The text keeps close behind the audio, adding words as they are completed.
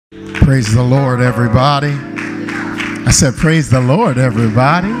Praise the Lord, everybody. I said, praise the Lord,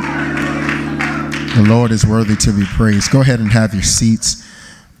 everybody. The Lord is worthy to be praised. Go ahead and have your seats.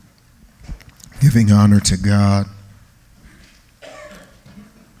 Giving honor to God.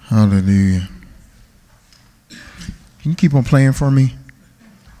 Hallelujah. Can you keep on playing for me?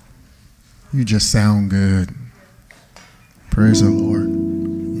 You just sound good. Praise the Lord.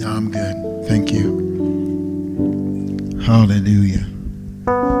 No, I'm good. Thank you. Hallelujah.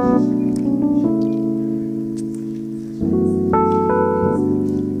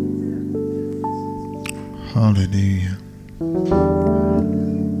 Hallelujah.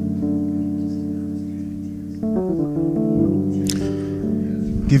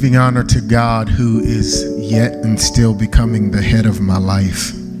 Giving honor to God, who is yet and still becoming the head of my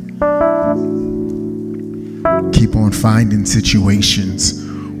life. Keep on finding situations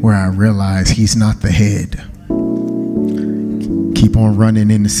where I realize he's not the head. Keep on running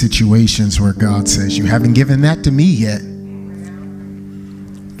into situations where God says, you haven't given that to me yet.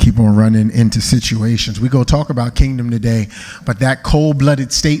 Keep on running into situations. We go talk about kingdom today, but that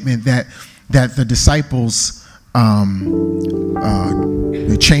cold-blooded statement that the disciples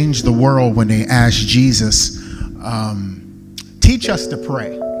they changed the world when they asked Jesus, teach us to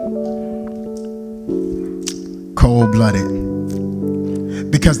pray.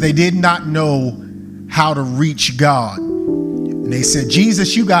 Cold-blooded. Because they did not know how to reach God. And they said,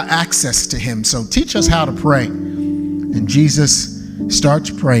 Jesus, you got access to him, so teach us how to pray. And Jesus starts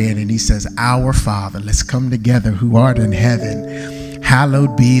praying and he says, Our Father, let's come together, who art in heaven,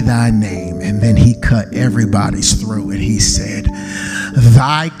 hallowed be thy name. And then he cut everybody's throat and he said,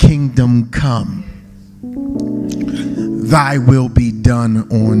 Thy kingdom come, thy will be done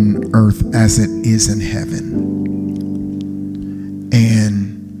on earth as it is in heaven. And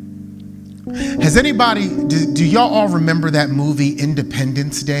has anybody, do y'all all remember that movie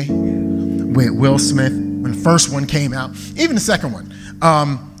Independence Day with Will Smith? When the first one came out, even the second one.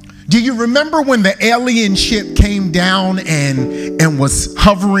 Do you remember when the alien ship came down and was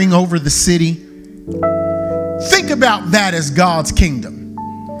hovering over the city? Think about that as God's kingdom.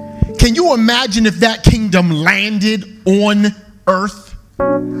 Can you imagine if that kingdom landed on earth?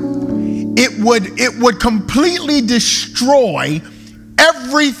 It would completely destroy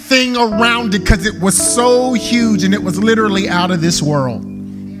everything around it because it was so huge and it was literally out of this world.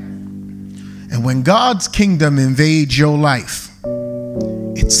 And when God's kingdom invades your life,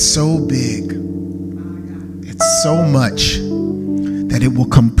 it's so big, it's so much that it will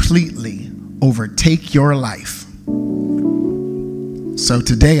completely overtake your life. So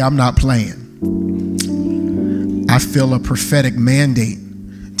today I'm not playing. I feel a prophetic mandate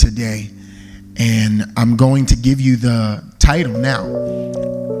today, and I'm going to give you the title now.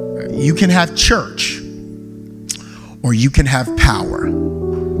 You can have church or you can have power.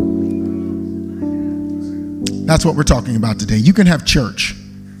 That's what we're talking about today. You can have church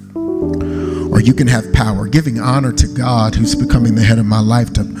or you can have power. Giving honor to God, who's becoming the head of my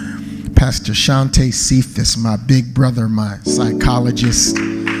life, to Pastor Shante Cephas, my big brother, my psychologist.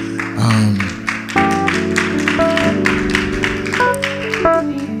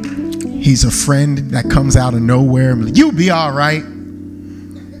 He's a friend that comes out of nowhere. You'll be all right.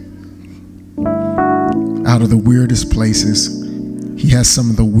 Out of the weirdest places. He has some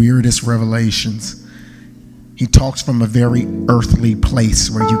of the weirdest revelations. He talks from a very earthly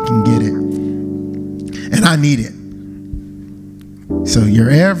place where you can get it. And I need it. So you're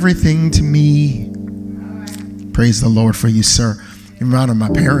everything to me. Praise the Lord for you, sir. Your Honor,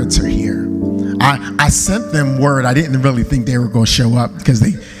 my parents are here. I sent them word. I didn't really think they were going to show up because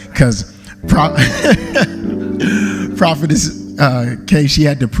Prophetess Kay, she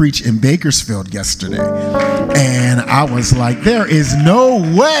had to preach in Bakersfield yesterday. And I was like, there is no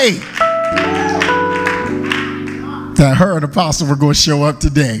way that her and Apostle were going to show up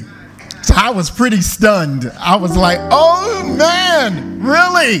today. So I was pretty stunned. I was like, oh man,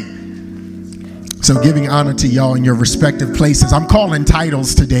 really? So giving honor to y'all in your respective places. I'm calling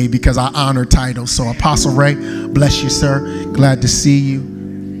titles today because I honor titles. So Apostle Ray, bless you, sir. Glad to see you.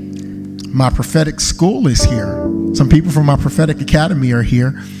 My prophetic school is here. Some people from my prophetic academy are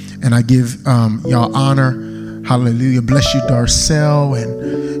here. And I give y'all honor. Hallelujah. Bless you, Darcel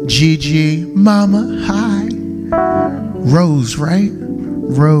and Gigi. Mama, hi. Rose, right?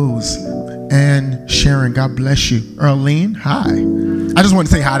 Rose and Sharon, God bless you. Earlene, hi. I just want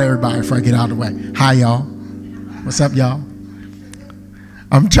to say hi to everybody before I get out of the way. Hi, y'all. What's up, y'all?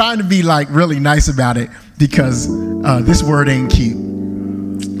 I'm trying to be like really nice about it because this word ain't cute.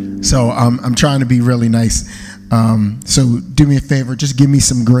 So I'm trying to be really nice. So do me a favor, just give me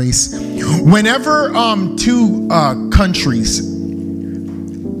some grace. Whenever two countries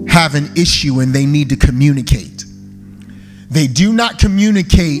have an issue and they need to communicate. They do not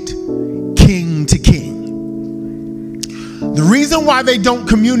communicate king to king. The reason why they don't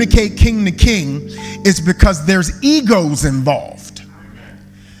communicate king to king is because there's egos involved.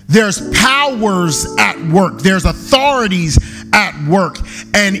 There's powers at work. There's authorities at work.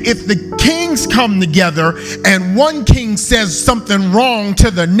 And if the kings come together and one king says something wrong to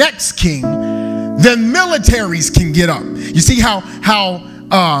the next king, then militaries can get up. You see how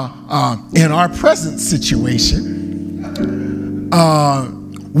in our present situation,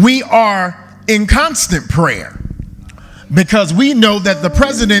 we are in constant prayer, because we know that the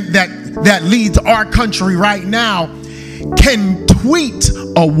president that leads our country right now can tweet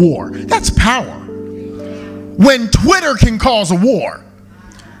a war. That's power. When Twitter can cause a war,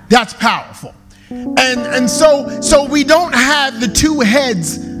 that's powerful. And so we don't have the two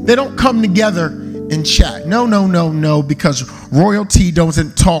heads. They don't come together and chat. No, because royalty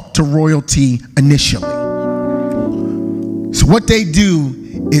doesn't talk to royalty initially. So what they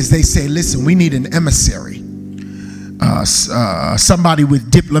do is they say, listen, we need an emissary. Somebody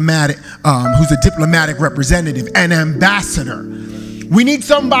with diplomatic, who's a diplomatic representative, an ambassador. We need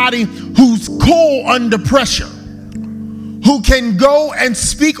somebody who's cool under pressure, who can go and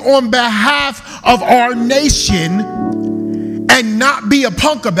speak on behalf of our nation and not be a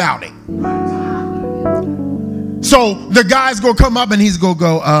punk about it. So the guy's gonna come up and he's gonna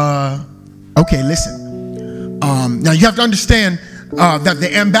go, okay, listen. Now you have to understand that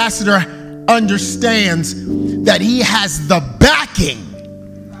the ambassador understands that he has the backing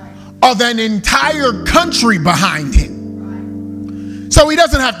of an entire country behind him. So he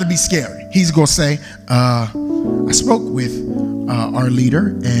doesn't have to be scared. He's going to say, I spoke with our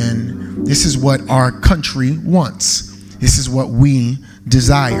leader, and this is what our country wants. This is what we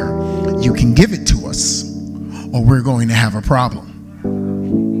desire. You can give it to us, or we're going to have a problem.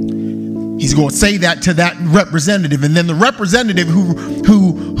 He's going to say that to that representative, and then the representative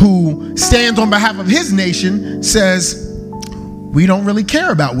who stands on behalf of his nation says, we don't really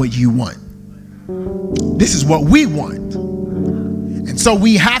care about what you want. This is what we want. And so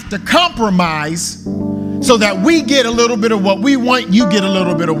we have to compromise so that we get a little bit of what we want, you get a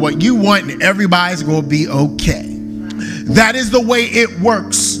little bit of what you want, and everybody's going to be okay. That is the way it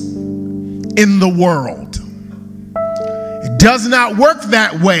works in the world. It does not work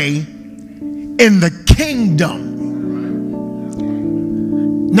that way in the kingdom.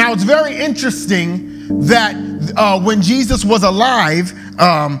 Now it's very interesting that when Jesus was alive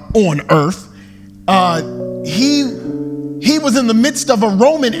on earth, he was in the midst of a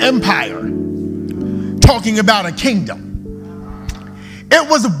Roman Empire talking about a kingdom. It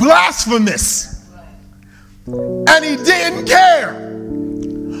was blasphemous, and he didn't care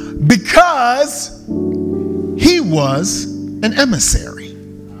because he was an emissary.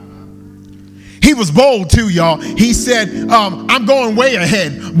 He was bold too, y'all. He said, I'm going way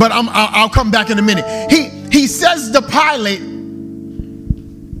ahead, but I'll come back in a minute. He says to Pilate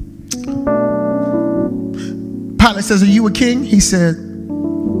says, are you a king? He said,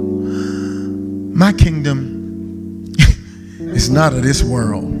 my kingdom is not of this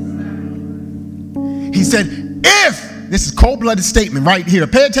world. He said, this is cold-blooded statement right here.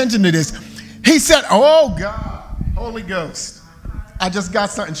 Pay attention to this. He said, oh God, Holy Ghost. I just got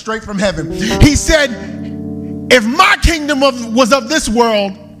something straight from heaven. He said, if my kingdom was of this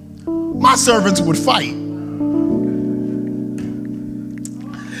world, my servants would fight.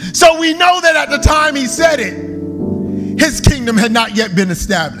 So we know that at the time he said it, his kingdom had not yet been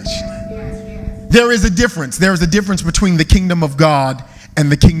established. There is a difference. There is a difference between the kingdom of God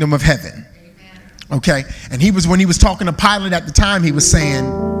and the kingdom of heaven. Okay? And when he was talking to Pilate at the time, he was saying,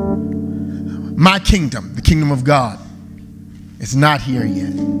 my kingdom, the kingdom of God, it's not here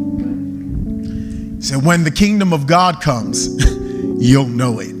yet. So when the kingdom of God comes, you'll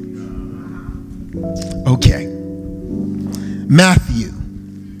know it. Okay. Matthew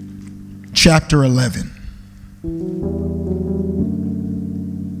chapter 11.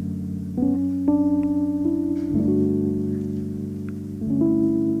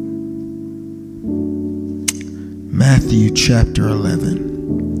 Matthew chapter 11.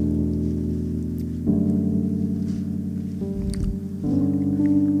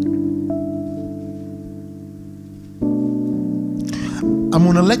 I'm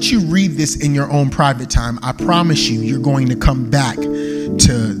going to let you read this in your own private time. I promise you, you're going to come back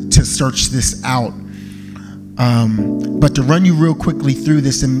to search this out. But to run you real quickly through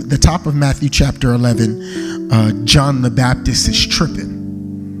this, in the top of Matthew chapter 11, John the Baptist is tripping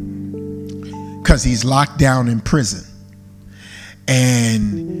because he's locked down in prison.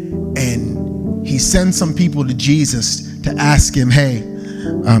 And he sends some people to Jesus to ask him, hey,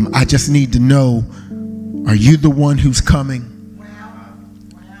 I just need to know, are you the one who's coming?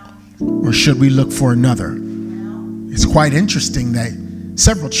 Or should we look for another? It's quite interesting that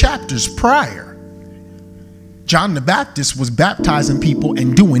several chapters prior, John the Baptist was baptizing people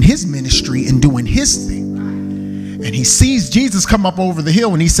and doing his ministry and doing his thing. And he sees Jesus come up over the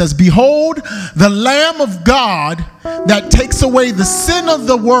hill and he says, behold, the Lamb of God that takes away the sin of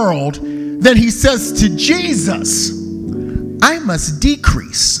the world. Then he says to Jesus, I must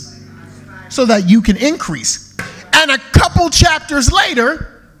decrease so that you can increase. And a couple chapters later,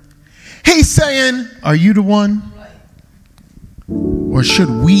 he's saying, are you the one? Or should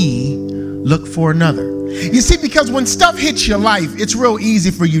we look for another? You see, because when stuff hits your life, it's real easy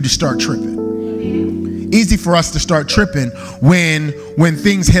for you to start tripping. Easy for us to start tripping when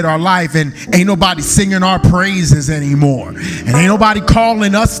things hit our life and ain't nobody singing our praises anymore. And ain't nobody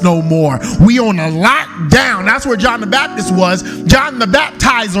calling us no more. We on a lockdown. That's where John the Baptist was. John the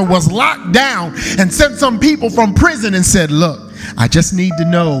Baptizer was locked down and sent some people from prison and said, look, I just need to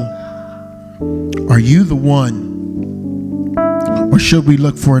know, are you the one? Or should we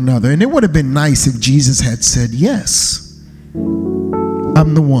look for another? And it would have been nice if Jesus had said, yes,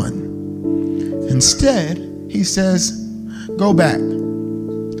 I'm the one. Instead, he says, go back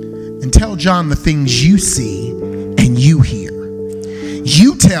and tell John the things you see and you hear.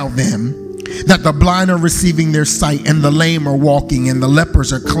 You tell them that the blind are receiving their sight and the lame are walking and the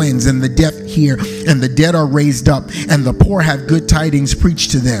lepers are cleansed and the deaf hear and the dead are raised up and the poor have good tidings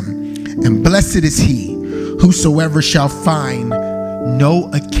preached to them. And blessed is he whosoever shall find no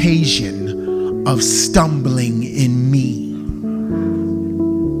occasion of stumbling in me.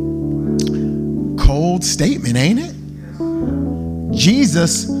 Cold statement, ain't it?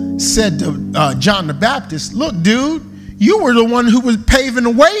 Jesus said to John the Baptist, look, dude, you were the one who was paving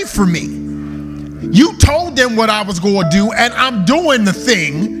the way for me. You told them what I was going to do, and I'm doing the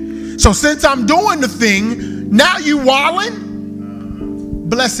thing. So since I'm doing the thing, now you walling?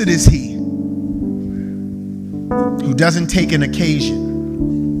 Blessed is he who doesn't take an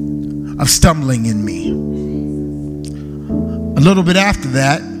occasion of stumbling in me. A little bit after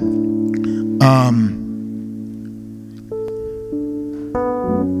that,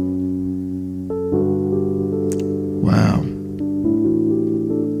 wow.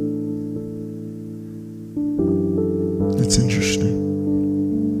 That's interesting.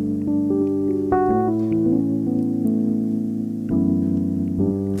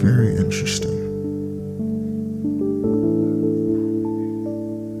 Very interesting.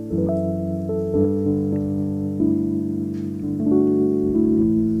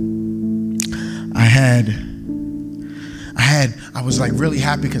 I was like really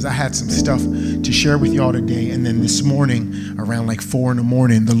happy because I had some stuff to share with y'all today. And then this morning around like 4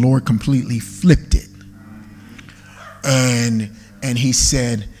 a.m, the Lord completely flipped it. And he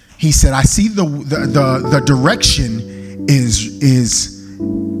said, I see the direction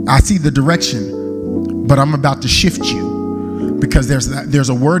I see the direction, but I'm about to shift you because there's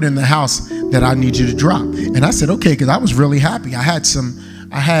a word in the house that I need you to drop. And I said, okay, because I was really happy. I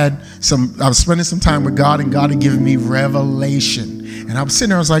was spending some time with God, and God had given me revelation. And I was sitting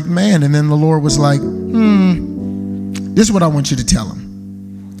there, I was like, man. And then the Lord was like, this is what I want you to tell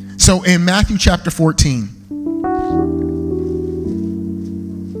him. So in Matthew chapter 14,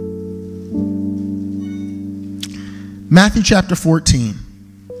 Matthew chapter 14.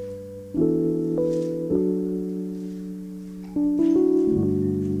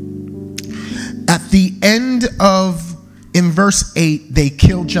 At the end of, in verse 8, they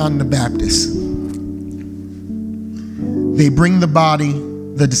kill John the Baptist. They bring the body,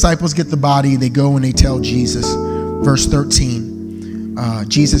 the disciples get the body, they go and they tell Jesus. Verse 13,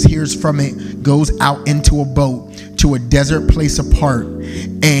 Jesus hears from it, goes out into a boat to a desert place apart.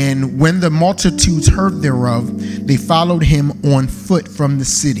 And when the multitudes heard thereof, they followed him on foot from the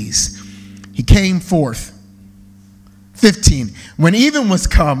cities. He came forth. 15, when even was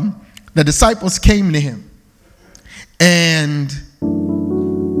come, the disciples came to him and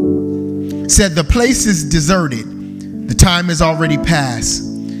said, the place is deserted. The time is already past.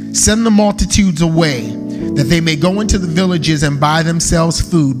 Send the multitudes away, that they may go into the villages and buy themselves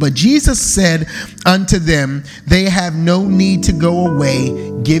food. But Jesus said unto them, they have no need to go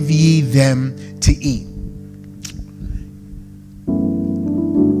away. Give ye them to eat.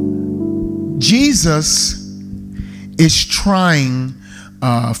 Jesus is trying,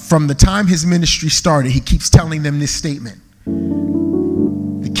 from the time his ministry started, he keeps telling them this statement.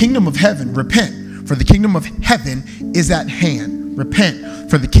 The kingdom of heaven, repent, for the kingdom of heaven is at hand.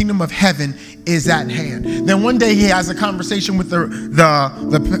 Repent, for the kingdom of heaven is at hand. Then one day he has a conversation with the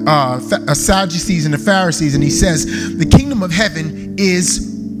Sadducees and the Pharisees, and he says, the kingdom of heaven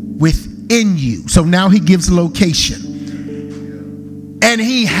is within you. So now he gives location. And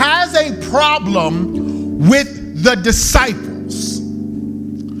he has a problem with the disciples,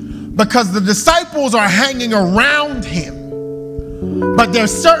 because the disciples are hanging around him, but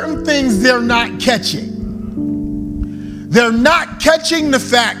there's certain things they're not catching. They're not catching the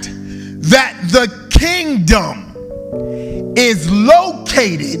fact that the kingdom is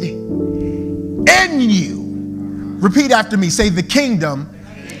located in you. Repeat after me. Say, the kingdom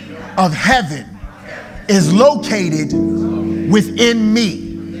of heaven is located within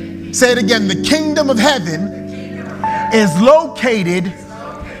me. Say it again. The kingdom of heaven is located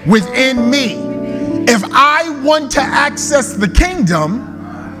within me. If I want to access the kingdom,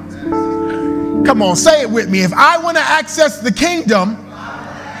 come on, say it with me. If I want to access the kingdom,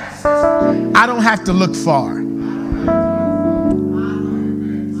 I don't have to look far.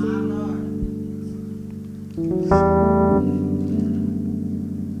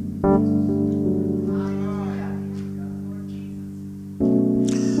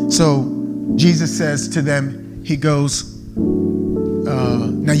 So Jesus says to them, he goes,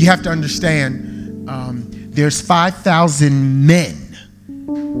 now you have to understand, there's 5,000 men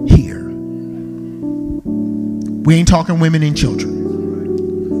here. We ain't talking women and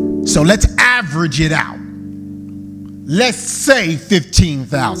children. So let's average it out. Let's say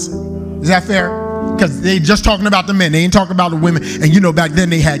 15,000. Is that fair? Because they're just talking about the men. They ain't talking about the women. And you know, back then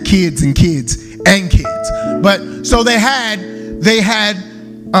they had kids and kids and kids. But so they had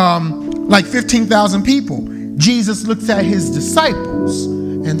like 15,000 people. Jesus looks at his disciples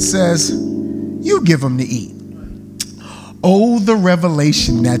and says, you give them to eat. Oh, the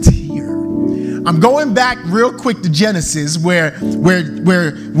revelation that's here. I'm going back real quick to Genesis where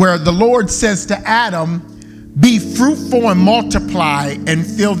the Lord says to Adam, be fruitful and multiply and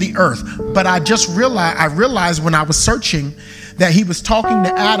fill the earth. But I realized when I was searching that he was talking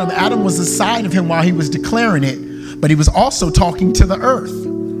to Adam. Adam was aside of him while he was declaring it, but he was also talking to the earth.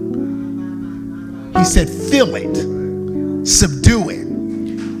 He said, fill it, subdue it.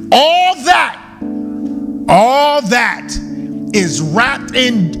 All that is wrapped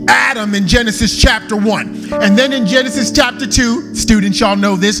in Adam in Genesis chapter 1. And then in Genesis chapter 2, students, y'all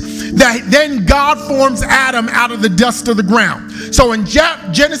know this, that then God forms Adam out of the dust of the ground. So in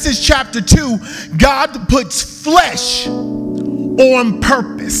Genesis chapter 2, God puts flesh on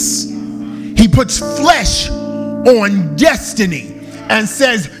purpose. He puts flesh on destiny and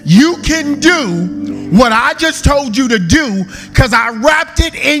says, you can do what I just told you to do because I wrapped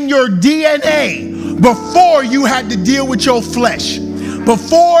it in your DNA before you had to deal with your flesh,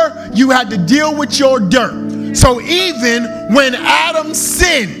 before you had to deal with your dirt. So even when Adam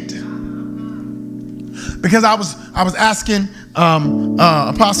sinned, because I was asking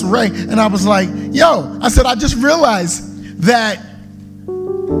Apostle Ray, and I was like, yo, I said, I just realized that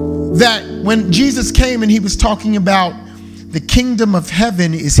when Jesus came and he was talking about the kingdom of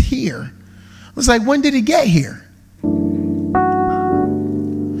heaven is here, I was like, when did it get here?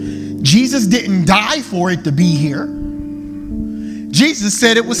 Jesus didn't die for it to be here. Jesus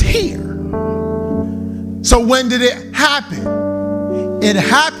said it was here. So when did it happen? It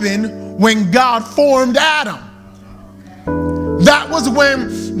happened when God formed Adam. That was when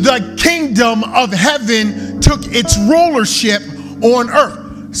the kingdom of heaven took its rulership on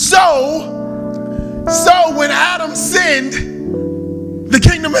earth. So when Adam sinned, the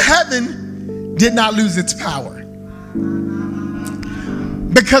kingdom of heaven did not lose its power,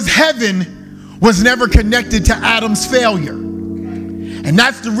 because heaven was never connected to Adam's failure. And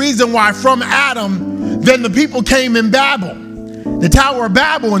that's the reason why from Adam, then the people came in Babel, the Tower of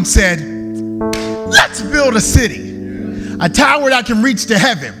Babel, and said, let's build a city, a tower that can reach to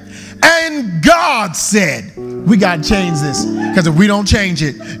heaven. And God said, we got to change this, because if we don't change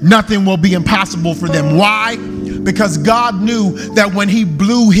it, nothing will be impossible for them. Why? Because God knew that when he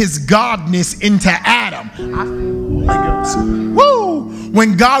blew his godness into Adam,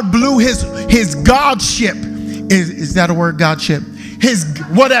 when God blew his godship, is that a word, godship? His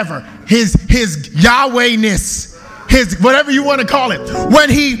whatever, his Yahwehness, his whatever you want to call it.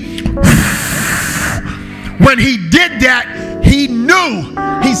 When he did that, he knew,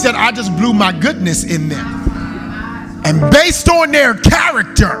 he said, I just blew my goodness in them. And based on their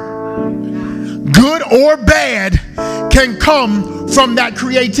character, good or bad, can come from that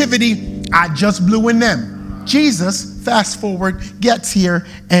creativity I just blew in them. Jesus, fast forward, gets here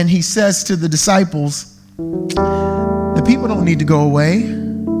and he says to the disciples, the people don't need to go away.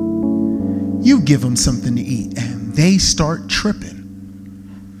 You give them something to eat. And and they start tripping.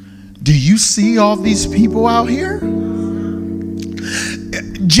 Do you see all these people out here?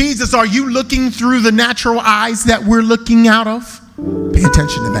 Jesus, are you looking through the natural eyes that we're looking out of? Pay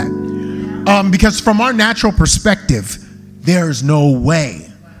attention to that. Because from our natural perspective, there's no way.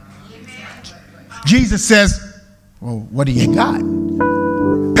 Jesus says, well, what do you got?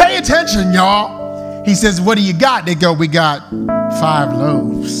 Pay attention, y'all. He says, what do you got? They go, we got 5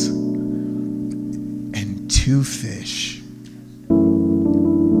 loaves and 2 fish.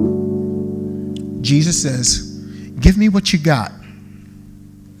 Jesus says, give me what you got.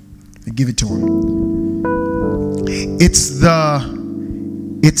 They give it to him. It's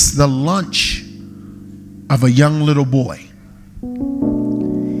the lunch of a young little boy.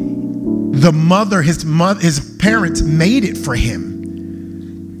 The mother, his parents made it for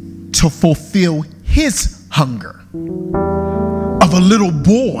him to fulfill his hunger of a little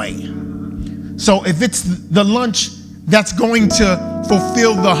boy. So if it's the lunch that's going to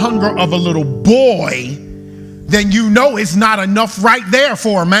fulfill the hunger of a little boy, then you know it's not enough right there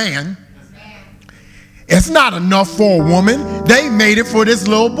for a man. It's not enough for a woman. They made it for this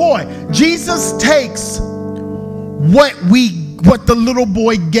little boy. Jesus takes what the little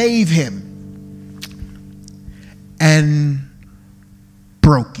boy gave him and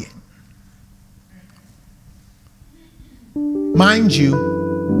broke it. Mind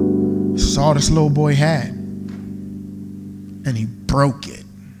you, this is all this little boy had, and he broke it.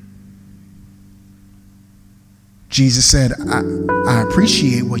 Jesus said, I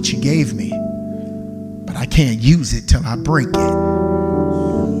appreciate what you gave me, but I can't use it till I break it.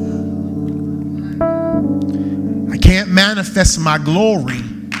 I can't manifest my glory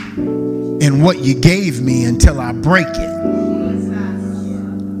in what you gave me until I break it.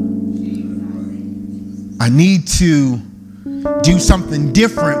 I need to do something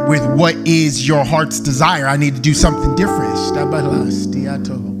different with what is your heart's desire. I need to do something different.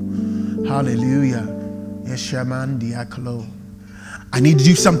 Hallelujah. I need to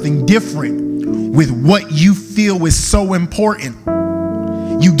do something different with what you feel is so important.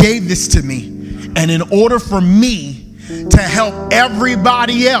 You gave this to me, and in order for me to help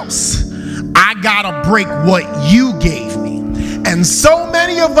everybody else, I gotta break what you gave me. And so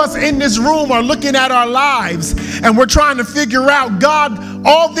many of us in this room are looking at our lives and we're trying to figure out, God,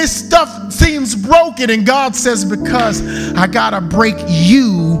 all this stuff seems broken. And God says, because I gotta break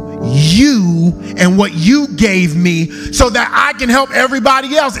you and what you gave me so that I can help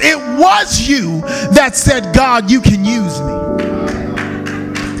everybody else. It was you that said, God, you can use me.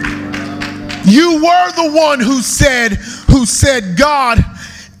 You were the one who said, God,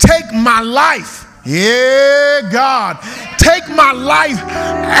 take my life. Yeah, God, take my life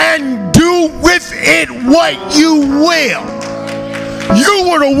and do with it what you will. You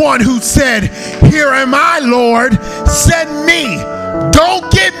were the one who said, here am I, Lord, send me. Don't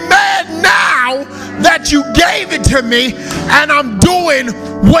get mad now that you gave it to me and I'm doing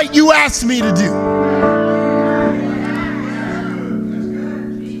what you asked me to do.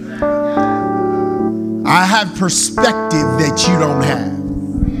 I have perspective that you don't have.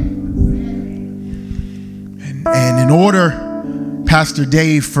 And in order, Pastor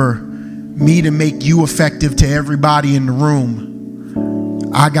Dave, for me to make you effective to everybody in the room,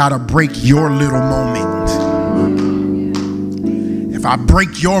 I gotta break your little moment. If I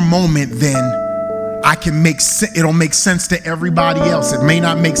break your moment, then I can it'll make sense to everybody else. It may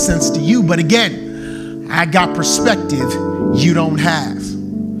not make sense to you, but again, I got perspective you don't have.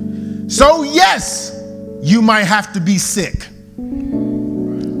 So yes, you might have to be sick.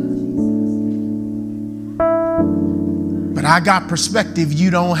 But I got perspective you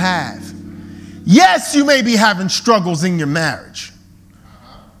don't have. Yes, you may be having struggles in your marriage,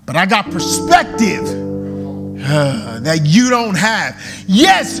 but I got perspective that you don't have.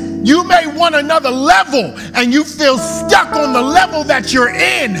 Yes, you may want another level and you feel stuck on the level that you're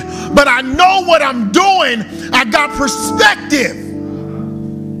in, but I know what I'm doing. I got perspective.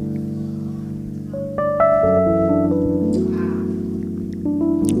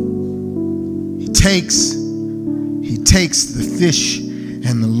 He takes the fish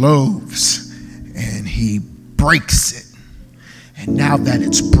and the loaves and he breaks it. And now that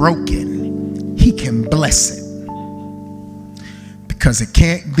it's broken, he can bless it. Because it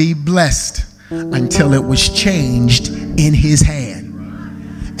can't be blessed until it was changed in his hand.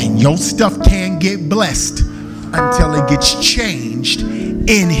 And your stuff can't get blessed until it gets changed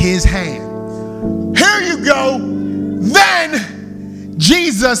in his hand. Here you go. Then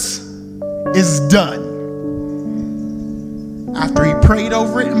Jesus is done. After he prayed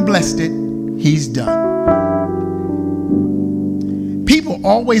over it and blessed it, he's done. People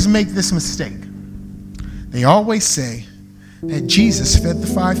always make this mistake. They always say that Jesus fed the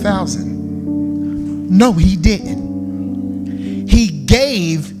 5,000. No, he didn't. He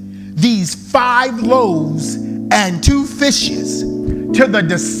gave these 5 loaves and 2 fishes to the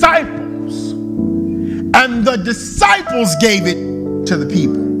disciples, and the disciples gave it to the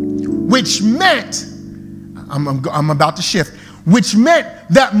people, which meant, I'm about to shift, which meant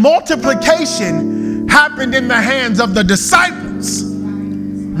that multiplication happened in the hands of the disciples,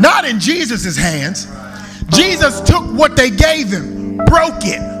 not in Jesus's hands. Jesus took what they gave him, broke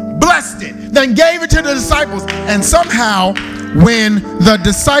it, blessed it, then gave it to the disciples, and somehow when the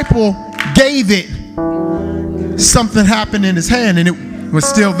disciple gave it, something happened in his hand and it was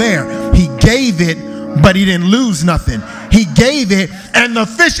still there. He gave it, but he didn't lose nothing. He gave it, and the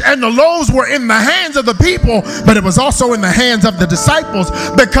fish and the loaves were in the hands of the people, but it was also in the hands of the disciples,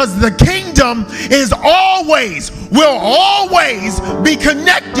 because the kingdom is always, will always be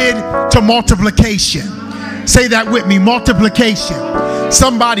connected to multiplication. Say that with me, multiplication.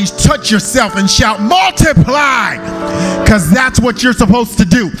 Somebody touch yourself and shout, multiply, because that's what you're supposed to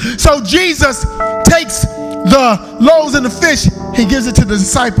do. So Jesus takes the loaves and the fish, he gives it to the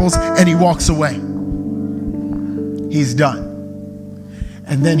disciples, and he walks away. He's done.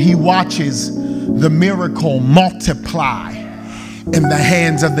 And then he watches the miracle multiply in the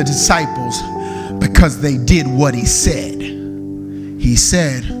hands of the disciples because they did what he said. He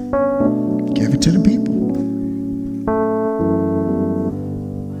said, give it to the people.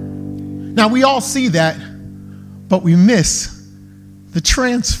 Now we all see that, but we miss the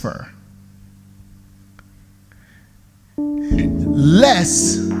transfer.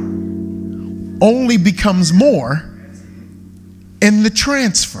 Less only becomes more in the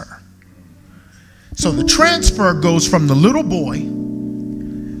transfer. So the transfer goes from the little boy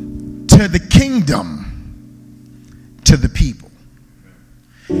to the kingdom, to the people.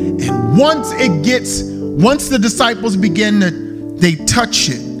 And once the disciples begin they touch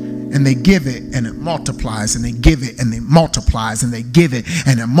it, and they give it, and it multiplies, and they give it, and it multiplies, and they give it,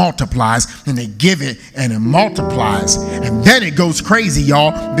 and it multiplies, and they give it, and it multiplies. And then it goes crazy,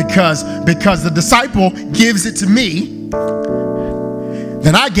 y'all, because the disciple gives it to me,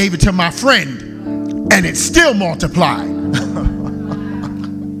 then I gave it to my friend, and it still multiplied.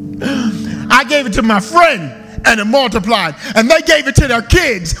 I gave it to my friend, and it multiplied. And they gave it to their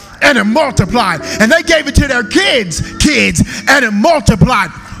kids, and it multiplied. And they gave it to their kids, and it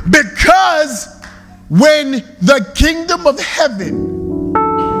multiplied. Because when the kingdom of heaven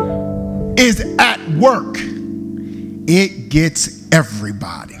is at work, it gets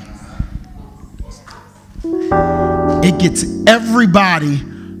everybody. It gets everybody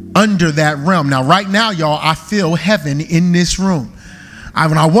under that realm. Now, right now, y'all, I feel heaven in this room. I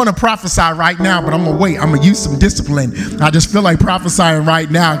want to prophesy right now, but I'm going to wait. I'm going to use some discipline. I just feel like prophesying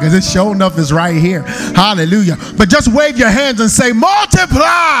right now because it's sure enough is right here. Hallelujah. But just wave your hands and say,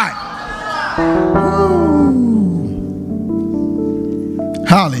 multiply. Ooh.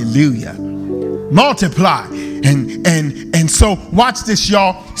 Hallelujah. Multiply. And so watch this,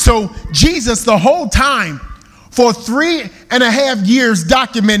 y'all. So Jesus, the whole time, for 3.5 years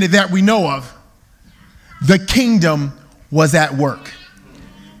documented that we know of, the kingdom was at work.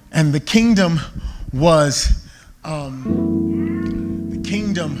 And the kingdom was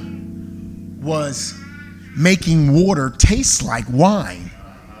making water taste like wine.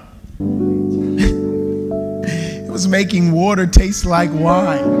 It was making water taste like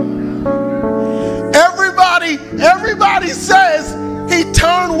wine. Everybody says he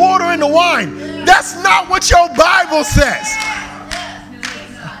turned water into wine. That's not what your Bible says.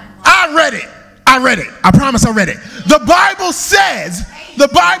 I read it. I promise I read it. The Bible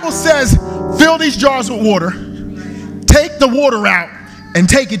says, fill these jars with water, take the water out, and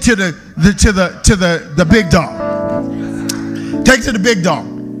take it to the big dog. Take it to the big dog.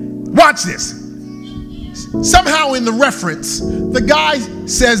 Watch this. Somehow in the reference, the guy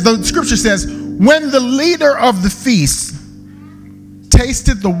says, the scripture says, when the leader of the feast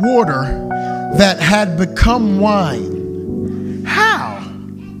tasted the water that had become wine. How?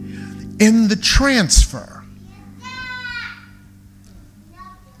 In the transfer.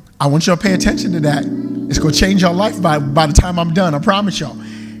 I want y'all to pay attention to that. It's going to change your life by the time I'm done. I promise y'all.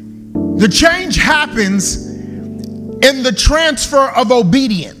 The change happens in the transfer of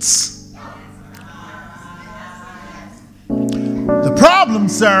obedience. The problem,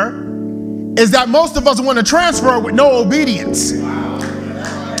 sir, is that most of us want to transfer with no obedience.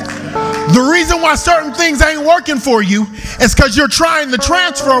 The reason why certain things ain't working for you is because you're trying to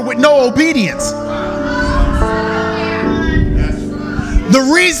transfer with no obedience. The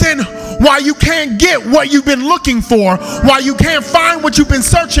reason why you can't get what you've been looking for, why you can't find what you've been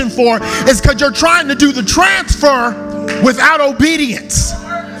searching for, is because you're trying to do the transfer without obedience.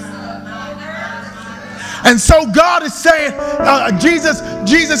 And so God is saying,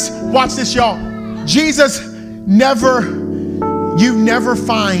 Jesus, watch this, y'all. Jesus you never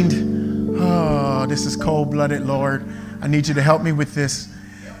find, oh, this is cold-blooded, Lord. I need you to help me with this.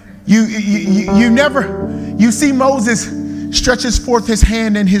 You see Moses stretches forth his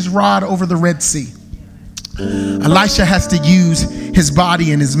hand and his rod over the Red Sea. Elisha has to use his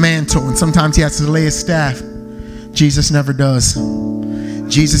body and his mantle, and sometimes he has to lay his staff. Jesus never does.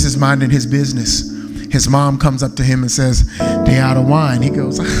 Jesus is minding his business. His mom comes up to him and says, "They out of wine." He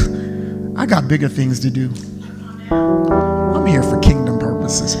goes, "I got bigger things to do. I'm here for kingdom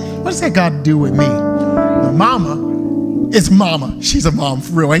purposes. What does that got to do with me?" My mama is mama. She's a mom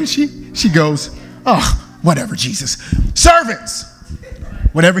for real, ain't she? She goes, "Oh, whatever, Jesus. Servants,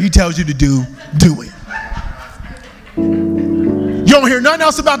 whatever he tells you to do, do it." You don't hear nothing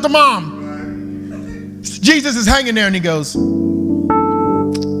else about the mom. Jesus is hanging there and he goes,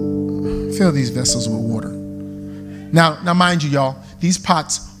 "Fill these vessels with water." Now mind you, y'all, these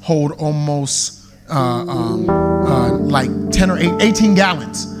pots hold almost like 10 or 18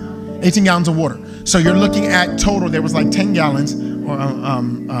 gallons. 18 gallons of water. So you're looking at total, there was like 10 gallons, or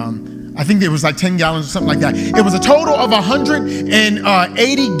I think there was like 10 gallons or something like that. It was a total of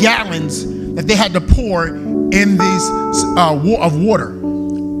 180 gallons that they had to pour in these of water.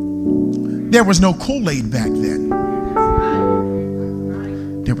 There was no Kool-Aid back then.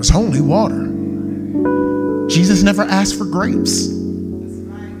 There was only water. Jesus never asked for grapes.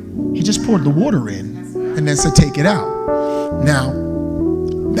 He just poured the water in and then said, "Take it out." Now,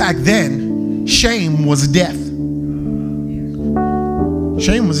 back then, shame was death.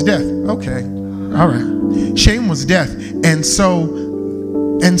 Shame was death. Okay. All right. Shame was death. And so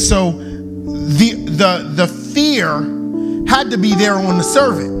the fear had to be there on the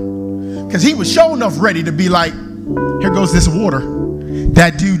servant, because he was sure enough ready to be like, "Here goes this water.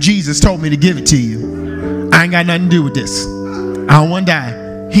 That dude Jesus told me to give it to you. I ain't got nothing to do with this. I don't want to die."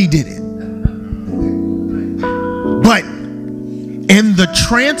 He did it. But in the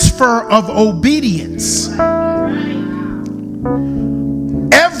transfer of obedience,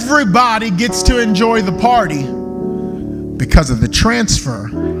 everybody gets to enjoy the party because of the transfer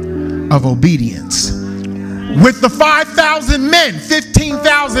of obedience. With the 5,000 men,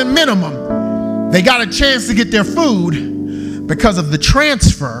 15,000 minimum, they got a chance to get their food because of the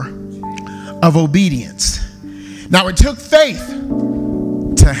transfer of obedience. Now, it took faith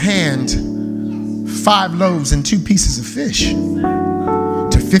to hand 5 loaves and 2 pieces of fish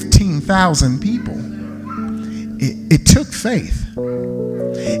to 15,000 people. It took faith.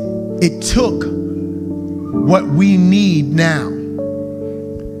 It took what we need now.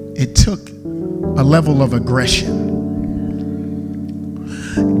 It took a level of aggression.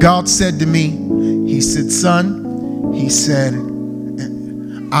 God said to me, he said, "Son," he said,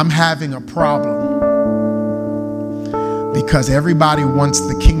 "I'm having a problem because everybody wants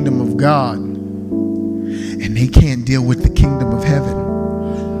the kingdom of God and they can't deal with the kingdom of heaven."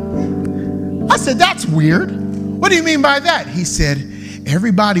 I said, "That's weird. What do you mean by that?" He said,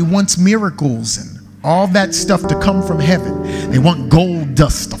 "Everybody wants miracles and all that stuff to come from heaven. They want gold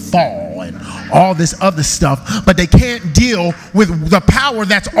dust to fall and all this other stuff, but they can't deal with the power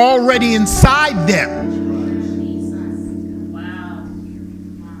that's already inside them."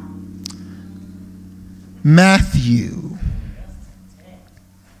 Matthew.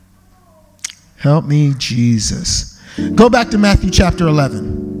 Help me, Jesus. Go back to Matthew chapter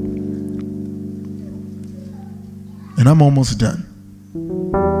 11. And I'm almost done.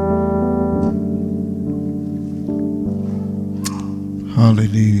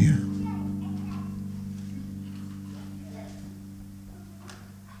 Hallelujah.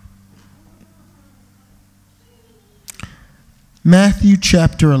 Matthew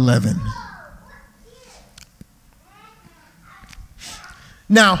chapter 11.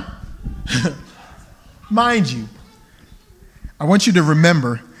 Now, mind you, I want you to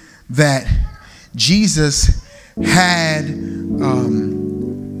remember that Jesus had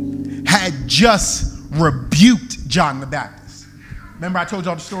just rebuked John the Baptist. Remember I told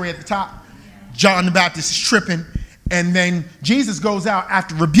y'all the story at the top? John the Baptist is tripping, and then Jesus goes out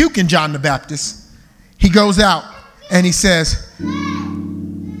after rebuking John the Baptist. He goes out and he says,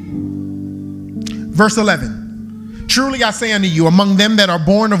 verse 11, "Truly I say unto you, among them that are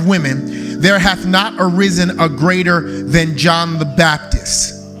born of women, there hath not arisen a greater than John the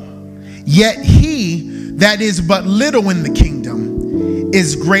Baptist. Yet he that is but little in the kingdom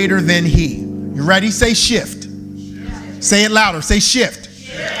is greater than he." You ready? Say shift. Say it louder. Say shift.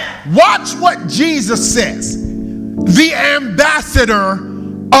 Watch what Jesus says. The ambassador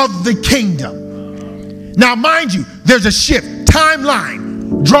of the kingdom. Now, mind you, there's a shift.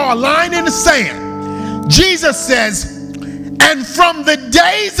 Timeline. Draw a line in the sand. Jesus says, and from the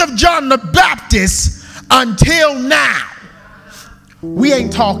days of John the Baptist until now. We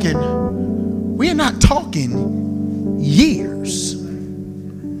are not talking years.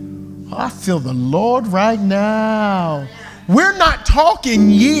 Oh, I feel the Lord right now. We're not talking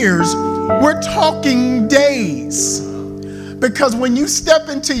years, we're talking days. Because when you step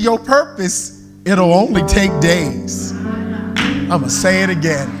into your purpose, it'll only take days. I'm going to say it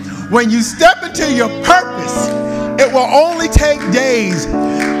again. When you step into your purpose, it will only take days.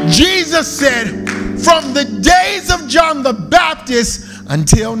 Jesus said, from the days of John the Baptist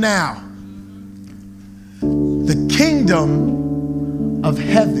until now, the kingdom of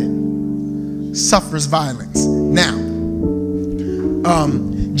heaven suffers violence. Now,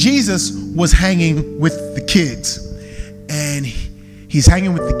 Jesus was hanging with the kids, and he's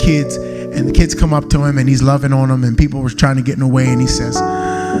hanging with the kids, and the kids come up to him, and he's loving on them, and people were trying to get in the way, and he says,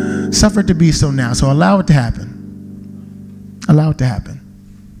 suffer it to be so now, so allow it to happen. Allow it to happen.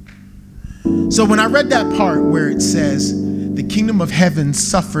 So when I read that part where it says, the kingdom of heaven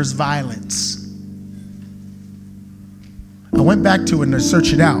suffers violence, I went back to it and I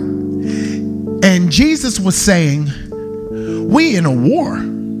searched it out. And Jesus was saying, we in a war,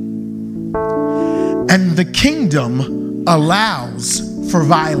 and the kingdom allows for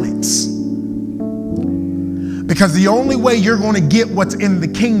violence. Because the only way you're going to get what's in the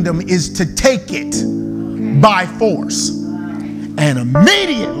kingdom is to take it by force. And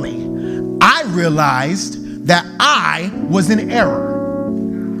immediately I realized that I was in error.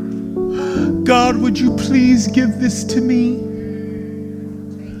 God, would you please give this to me?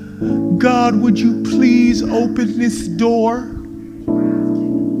 God, would you please open this door?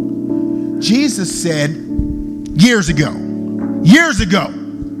 Jesus said years ago,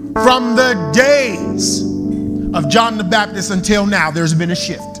 from the days of John the Baptist until now, there's been a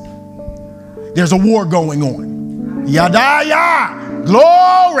shift. There's a war going on. Yadaya,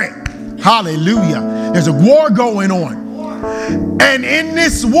 glory, hallelujah. There's a war going on. And in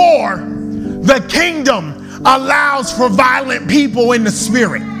this war, the kingdom allows for violent people in the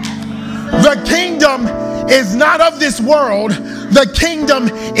spirit. The kingdom is not of this world. The kingdom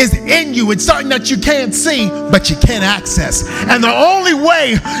is in you. It's something that you can't see, but you can't access. And the only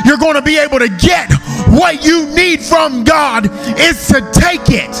way you're going to be able to get what you need from God is to take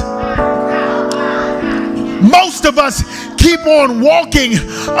it. Most of us keep on walking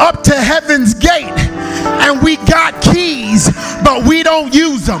up to heaven's gate, and we got keys, but we don't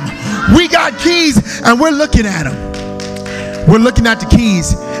use them. We got keys, and we're looking at them. We're looking at the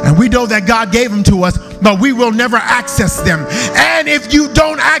keys, and we know that God gave them to us, but we will never access them. And if you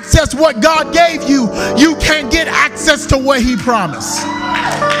don't access what God gave you, you can't get access to what He promised.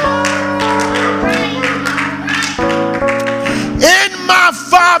 In my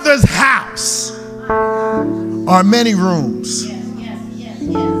Father's house are many rooms.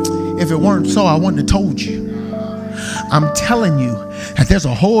 If it weren't so, I wouldn't have told you. I'm telling you that there's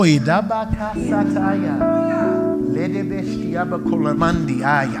a hoy.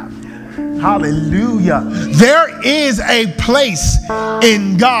 Hallelujah. There is a place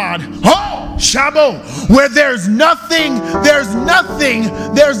in God, oh, Shabo, where there's nothing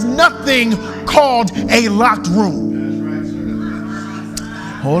called a locked room.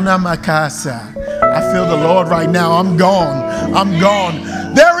 Hold on, my casa. I feel the Lord right now. I'm gone.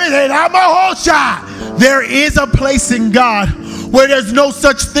 There is a place in God where there's no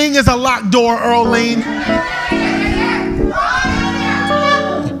such thing as a locked door, Earlene.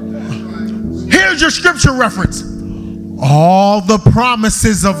 Here's your scripture reference. All the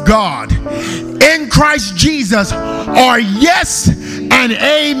promises of God in Christ Jesus are yes and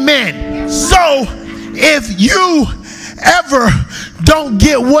amen. So if you ever don't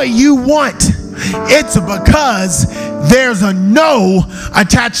get what you want, it's because there's a no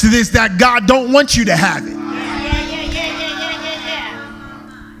attached to this, that God don't want you to have it.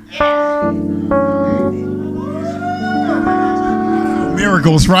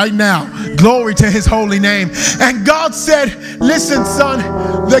 Miracles right now. Glory to His holy name. And God said, listen, son,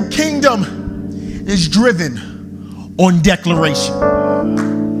 the kingdom is driven on declaration.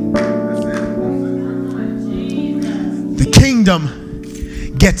 The kingdom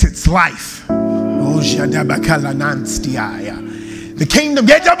gets its life.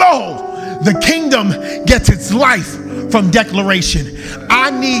 The kingdom gets its life from declaration.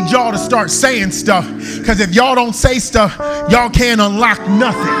 I need y'all to start saying stuff, because if y'all don't say stuff, y'all can't unlock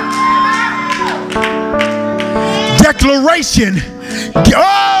nothing. Declaration.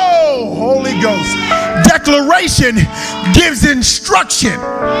 Oh, Holy Ghost. Declaration gives instruction.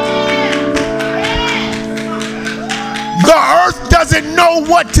 The earth doesn't know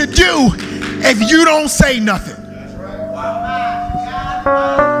what to do if you don't say nothing.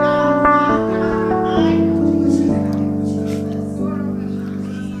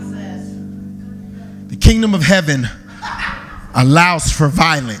 The kingdom of heaven allows for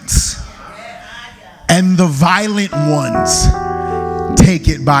violence, and the violent ones take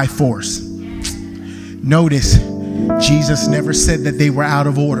it by force. Notice, Jesus never said that they were out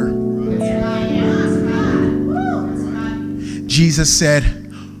of order. Jesus said,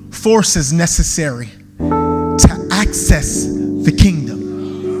 force is necessary to access the kingdom.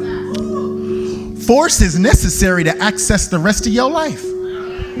 Force is necessary to access the rest of your life.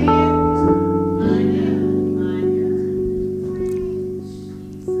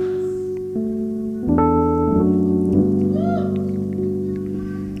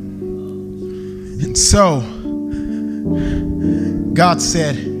 And so, God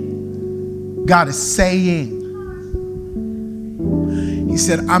said, God is saying, He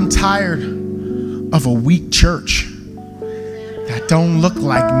said, I'm tired of a weak church that don't look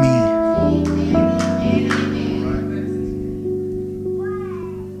like me.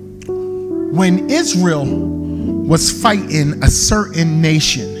 When Israel was fighting a certain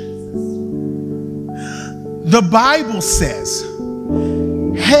nation, the Bible says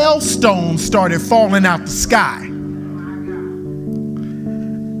hailstones started falling out the sky.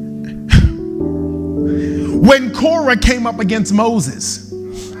 When Korah came up against Moses,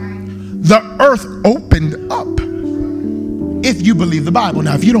 the earth opened up. If you believe the Bible.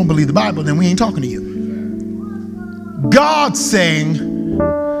 Now, if you don't believe the Bible, then we ain't talking to you. God's saying,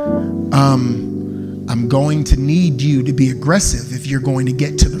 I'm going to need you to be aggressive if you're going to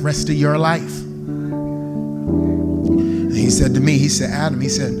get to the rest of your life. And he said to me, he said, Adam, he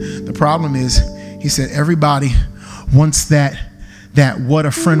said, the problem is, he said, everybody wants that what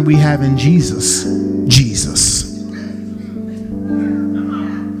a friend we have in Jesus.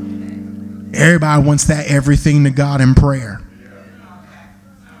 Everybody wants that everything to God in prayer.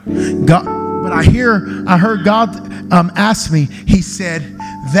 God, but I heard God ask me, he said,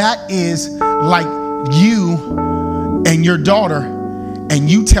 that is like you and your daughter, and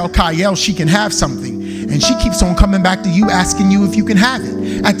you tell Kyle she can have something, and she keeps on coming back to you asking you if you can have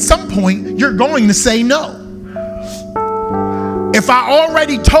it. At some point, you're going to say no. If I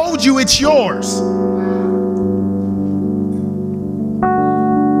already told you it's yours,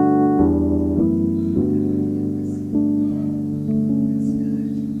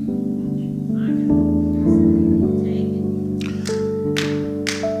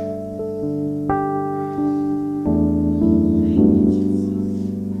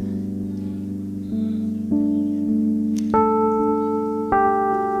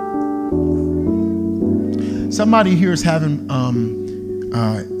 somebody here is having,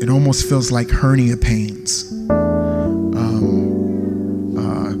 it almost feels like hernia pains.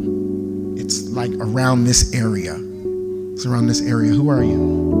 It's like around this area. It's around this area. Who are you?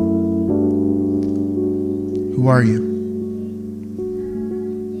 Who are you?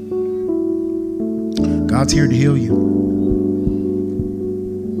 God's here to heal you.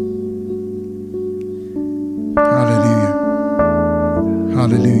 Hallelujah.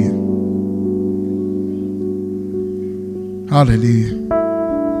 Hallelujah. Hallelujah.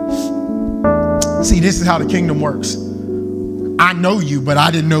 See, this is how the kingdom works. I know you, but I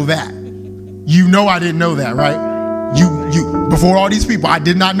didn't know that. You know I didn't know that, right? You before all these people, I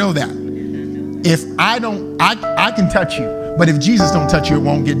did not know that. If I don't, I can touch you, but if Jesus don't touch you, it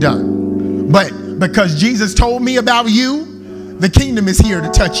won't get done. But because Jesus told me about you, the kingdom is here to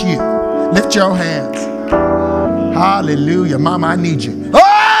touch you. Lift your hands. Hallelujah. Mama, I need you.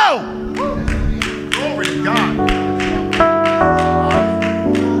 Oh! Glory to God.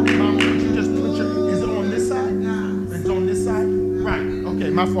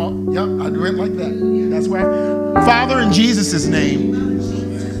 My fault. Yep, I do it like that. That's right. Father, in Jesus' name,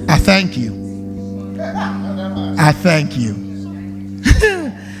 I thank you. I thank you.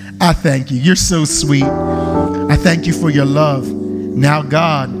 I thank you. You're so sweet. I thank you for your love. Now,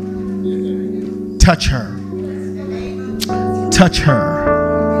 God, touch her. Touch her.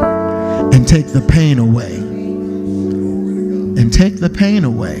 And take the pain away. And take the pain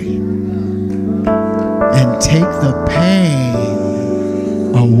away. And take the pain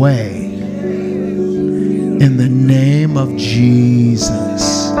away in the name of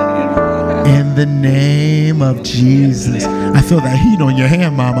Jesus. In the name of Jesus. I feel that heat on your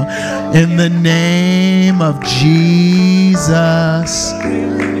hand, mama. In the name of Jesus,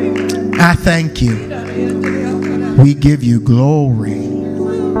 I thank you. We give you glory.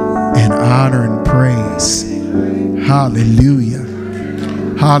 and honor and praise. Hallelujah.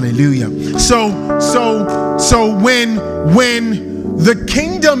 Hallelujah. So when the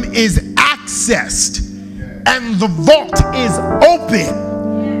kingdom is accessed and the vault is open,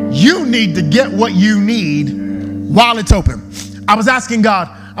 you need to get what you need while it's open. I was asking God,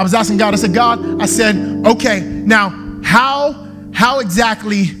 I said, God, I said, okay, now how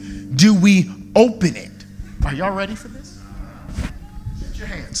exactly do we open it? Are y'all ready for this? Lift your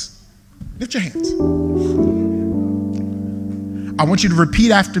hands. Lift your hands. I want you to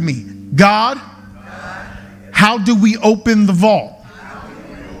repeat after me. God, how do we open the vault?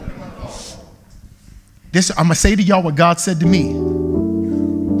 This, I'm going to say to y'all what God said to me.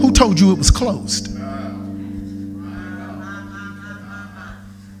 Who told you it was closed?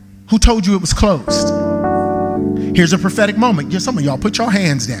 Who told you it was closed? Here's a prophetic moment. Some of y'all, put your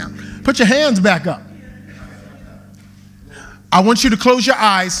hands down. Put your hands back up. I want you to close your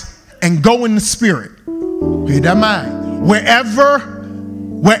eyes and go in the spirit.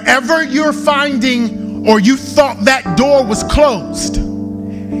 Wherever you're finding or you thought that door was closed,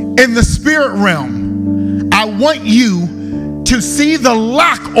 in the spirit realm, I want you to see the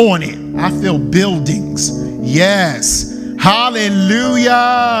lock on it. I feel buildings. Yes.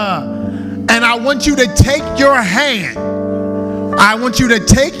 Hallelujah. And I want you to take your hand. I want you to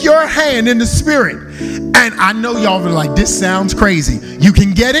take your hand in the spirit. And I know y'all are like, this sounds crazy. You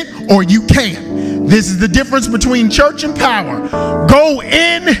can get it or you can't. This is the difference between church and power. Go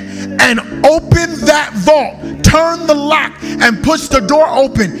in and open that vault. Turn the lock and push the door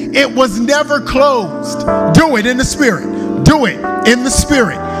open. It was never closed. Do it in the spirit. Do it in the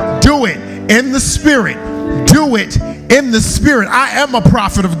spirit. Do it in the spirit. Do it in the spirit. I am a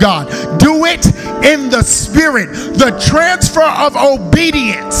prophet of God. Do it in the spirit. The transfer of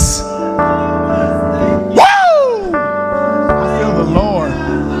obedience. Woo! I feel the Lord.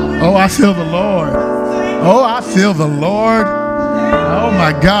 Oh, I feel the Lord. Oh, I feel the Lord. Oh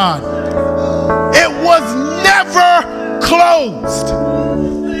my God. It was never closed.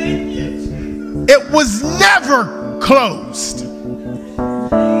 It was never closed.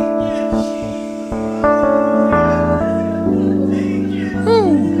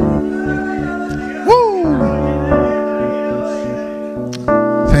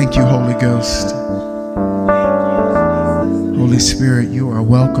 Thank you, Holy Ghost. Holy Spirit, you are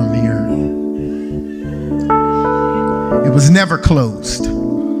welcome here. It was never closed.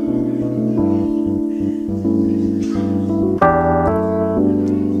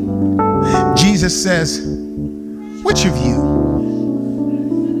 Jesus says, which of you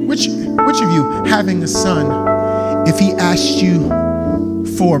having a son, if he asked you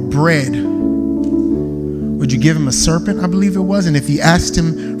for bread, would you give him a serpent? I believe it was. And if he asked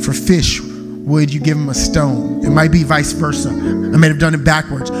him for fish, would you give him a stone? It might be vice versa. I may have done it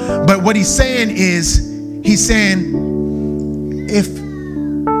backwards. But what he's saying is, he's saying, if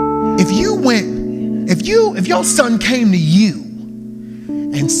your son came to you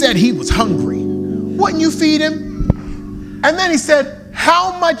and said he was hungry, wouldn't you feed him? And then he said,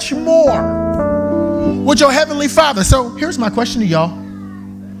 how much more would your heavenly Father? So here's my question to y'all.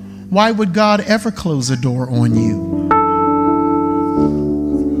 Why would God ever close a door on you?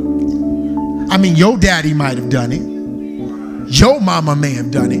 I mean, your daddy might have done it. Your mama may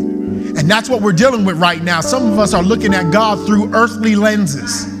have done it. And that's what we're dealing with right now. Some of us are looking at God through earthly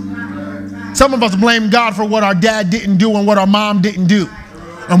lenses. Some of us blame God for what our dad didn't do and what our mom didn't do.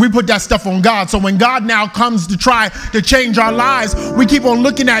 And we put that stuff on God. So when God now comes to try to change our lives, we keep on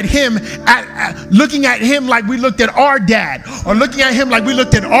looking at him, looking at him like we looked at our dad, or looking at him like we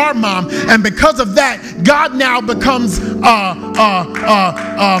looked at our mom. And because of that, God now becomes he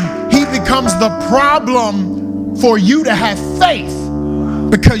becomes the problem for you to have faith,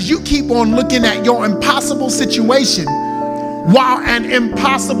 because you keep on looking at your impossible situation while an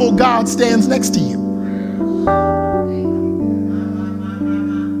impossible God stands next to you.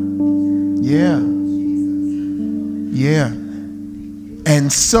 Yeah.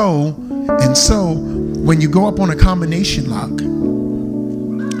 And so when you go up on a combination lock,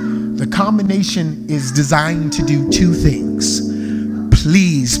 the combination is designed to do two things.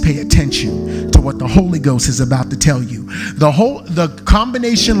 Please pay attention to what the Holy Ghost is about to tell you. The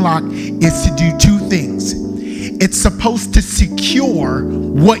combination lock is to do two things. It's supposed to secure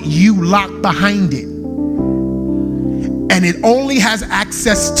what you lock behind it, and it only has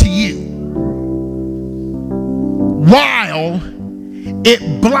access to you, while it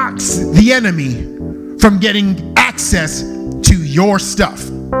blocks the enemy from getting access to your stuff.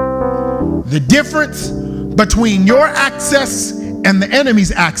 The difference between your access and the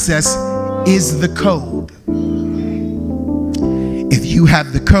enemy's access is the code. If you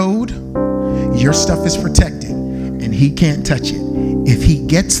have the code, your stuff is protected and he can't touch it. If he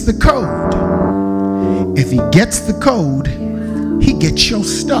gets the code, he gets your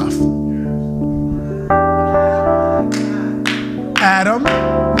stuff. Adam,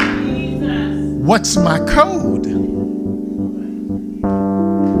 what's my code?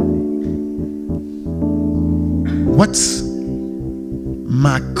 What's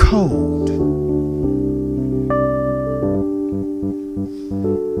my code?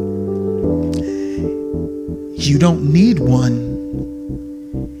 You don't need one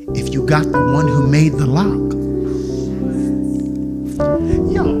if you got the one who made the lock.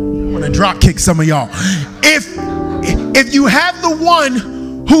 Yo, I'm gonna drop kick some of y'all. If you have the one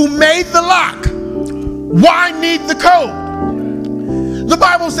who made the lock, why need the code? The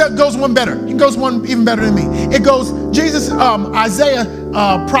Bible says, goes one better. It goes one even better than me. It goes, Isaiah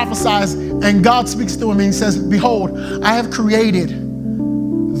prophesies, and God speaks to him, and he says, behold, I have created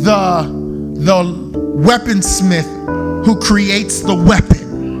the weaponsmith who creates the weapon.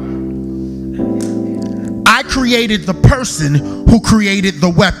 I created the person who created the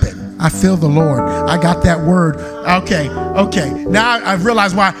weapon. I feel the Lord. I got that word. Okay. Now I've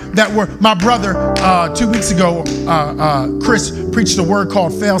realized why that word. My brother, 2 weeks ago, Chris preached a word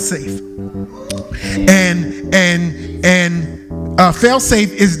called fail-safe. And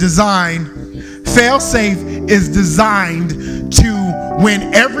fail-safe is designed to,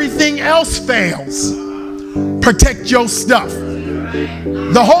 when everything else fails, protect your stuff.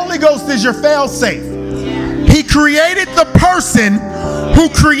 The Holy Ghost is your fail-safe. He created the person who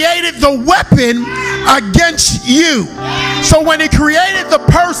created the weapon against you. So when he created the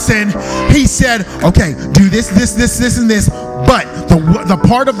person, he said, okay, do this, and this, but the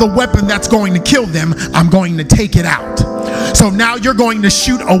part of the weapon that's going to kill them, I'm going to take it out. So now you're going to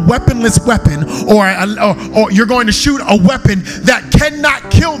shoot a weaponless weapon, or you're going to shoot a weapon that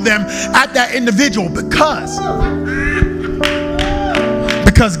cannot kill them at that individual, because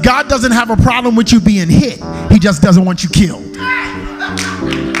God doesn't have a problem with you being hit. He just doesn't want you killed.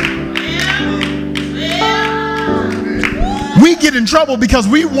 We get in trouble because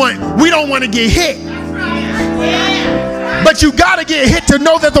we don't want to get hit. But you got to get hit to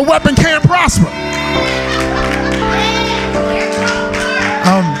know that the weapon can't prosper.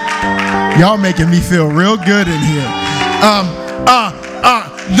 Y'all making me feel real good in here.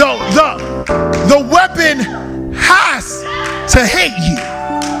 The weapon has to hate you.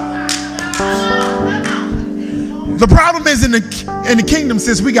 The problem is in the kingdom,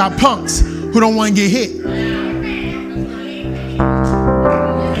 sis, we got punks who don't want to get hit.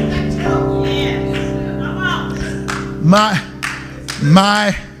 My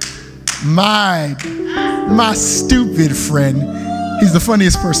stupid friend, he's the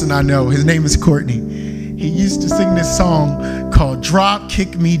funniest person I know. His name is Courtney. He used to sing this song called Drop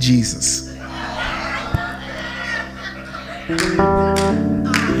Kick Me Jesus.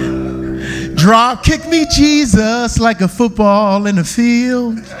 Drop kick me Jesus like a football in the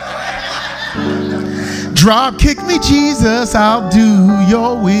field. Drop kick me Jesus, I'll do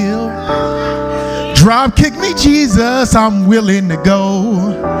your will. Drop kick me Jesus, I'm willing to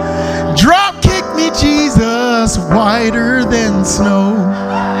go. Drop kick me Jesus, whiter than snow.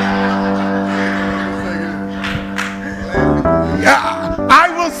 I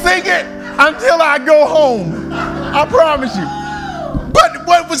will sing it until I go home. I promise you. But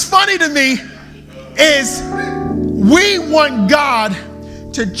what was funny to me is we want God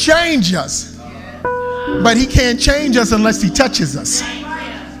to change us, but he can't change us unless he touches us.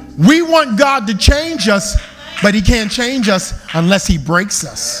 We want God to change us, but he can't change us unless he breaks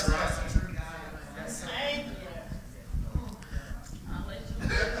us.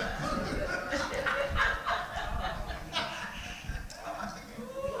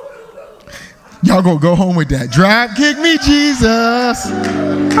 Y'all gonna go home with that. Drop kick me Jesus.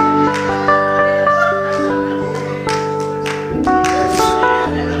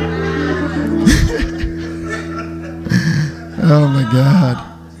 Oh my God.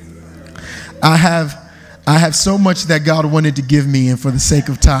 I have so much that God wanted to give me, and for the sake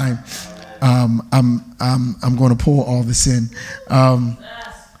of time, I'm going to pull all this in. 1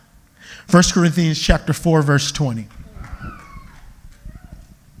 Corinthians chapter 4, verse 20.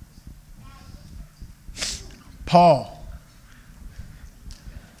 Paul,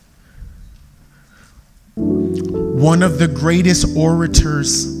 one of the greatest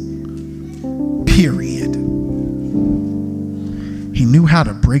orators, period. He knew how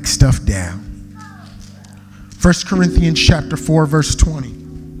to break stuff down. 1 Corinthians chapter 4, verse 20.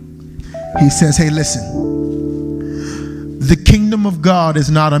 He says, hey, listen, the kingdom of God is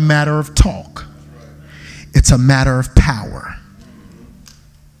not a matter of talk. It's a matter of power.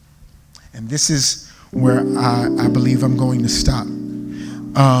 and this is where I believe I'm going to stop,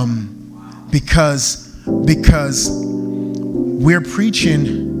 because we're preaching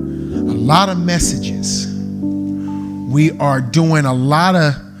a lot of messages. We are doing a lot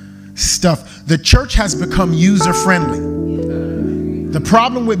of stuff. The church has become user-friendly. The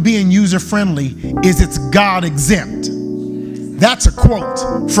problem with being user-friendly is it's God exempt. That's a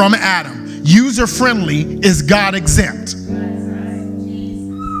quote from Adam. User-friendly is God exempt.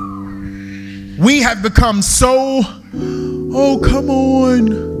 We have become so, oh, come on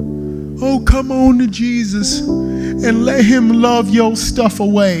to Jesus and let him love your stuff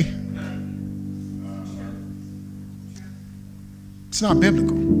away. It's not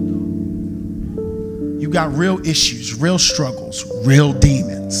biblical. You got real issues, real struggles, real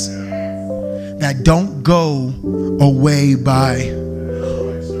demons that don't go away by,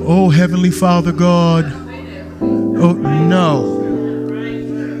 oh, Heavenly Father God. Oh, no.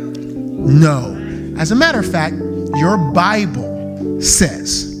 No. As a matter of fact, your Bible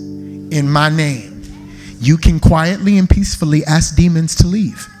says, in my name, you can quietly and peacefully ask demons to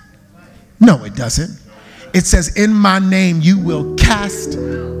leave. No, it doesn't. It says, in my name, you will cast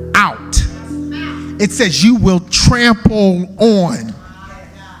out. It says you will trample on.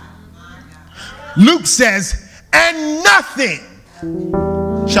 Luke says, and nothing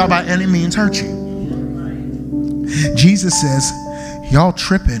shall by any means hurt you. Jesus says, y'all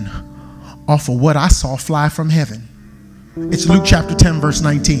tripping off of what I saw fly from heaven. It's Luke chapter 10, verse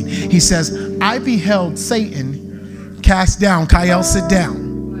 19. He says, I beheld Satan cast down. Kyle, sit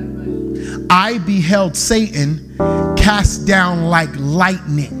down. I beheld Satan cast down like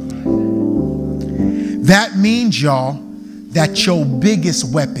lightning. That means, y'all, that your biggest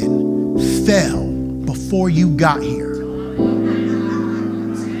weapon fell before you got here.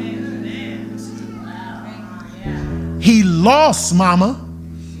 He lost, mama,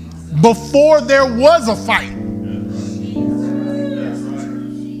 before there was a fight.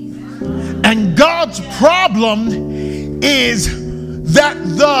 And God's problem is that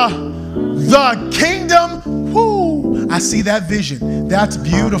the kingdom, whoo, I see that vision. That's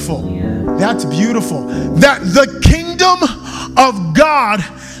beautiful. That's beautiful. That the kingdom of God,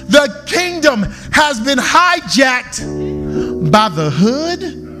 the kingdom has been hijacked by the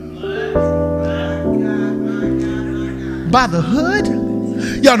hood. By the hood?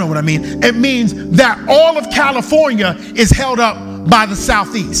 Y'all know what I mean. It means that all of California is held up by the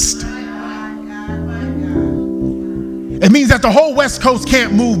Southeast. It means that the whole West Coast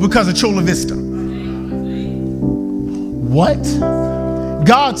can't move because of Chula Vista. What?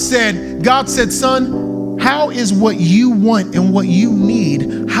 God said, son, how is what you want and what you need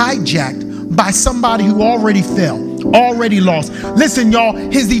hijacked by somebody who already fell, already lost? Listen, y'all,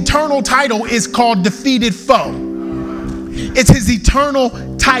 his eternal title is called defeated foe. It's his eternal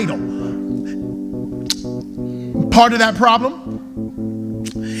title. Part of that problem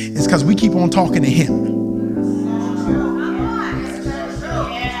is because we keep on talking to him.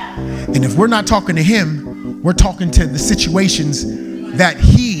 And if we're not talking to him, we're talking to the situations that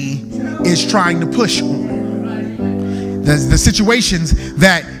he is trying to push on. The situations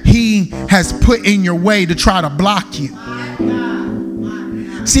that he has put in your way to try to block you.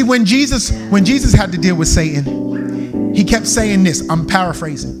 See, when Jesus had to deal with Satan, he kept saying this. I'm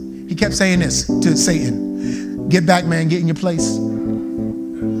paraphrasing. He kept saying this to Satan. Get back, man. Get in your place.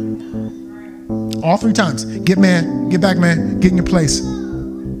 All 3 times. Get back, man. Get in your place.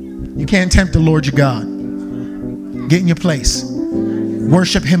 You can't tempt the Lord your God. Get in your place.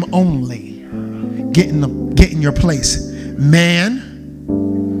 Worship him only. Get in your place. Man,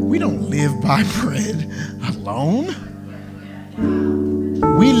 we don't live by bread alone.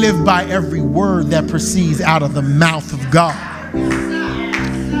 We live by every word that proceeds out of the mouth of God.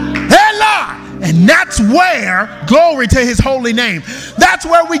 And that's where, glory to his holy name, that's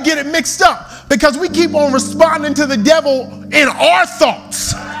where we get it mixed up, because we keep on responding to the devil in our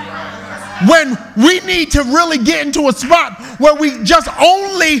thoughts when we need to really get into a spot where we just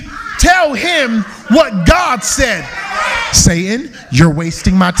only tell him what God said. Satan, you're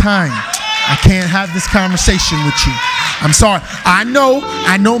wasting my time. I can't have this conversation with you. I'm sorry. I know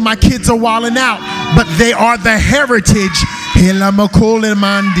my kids are wilding out, but they are the heritage. They are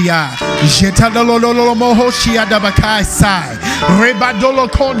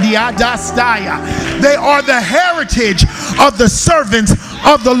the heritage of the servants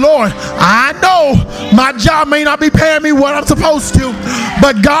of the Lord. I know my job may not be paying me what I'm supposed to,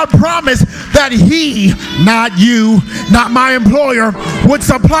 but God promised that he, not you, not my employer, would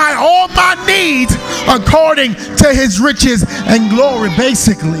supply all my needs according to his riches and glory.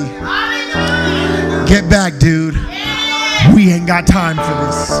 Basically, get back, dude. We ain't got time for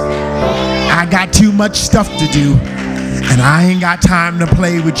this. I got too much stuff to do, and I ain't got time to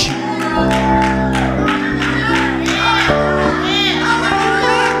play with you.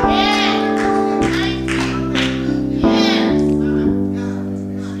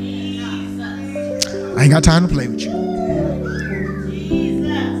 I ain't got time to play with you.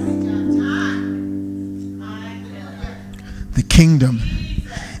 The kingdom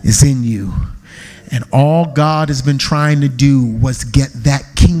is in you. And all God has been trying to do was get that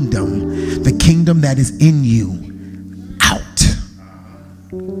kingdom, the kingdom that is in you, out.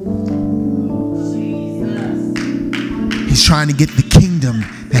 He's trying to get the kingdom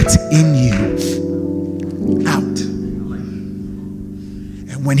that's in you out.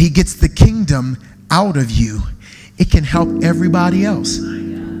 And when he gets the kingdom out of you, it can help everybody else.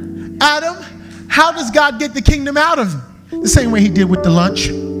 Adam, how does God get the kingdom out of you? The same way he did with the lunch,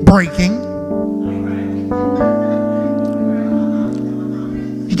 breaking.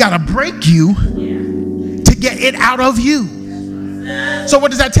 He got to break you to get it out of you. So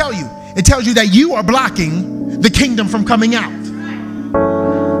what does that tell you? It tells you that you are blocking the kingdom from coming out.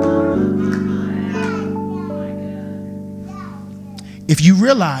 If you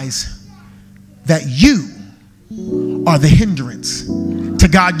realize that you are the hindrance to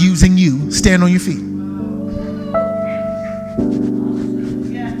God using you, stand on your feet.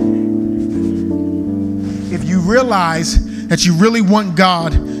 If you realize that you really want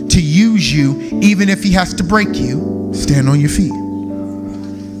God to use you, even if he has to break you, stand on your feet.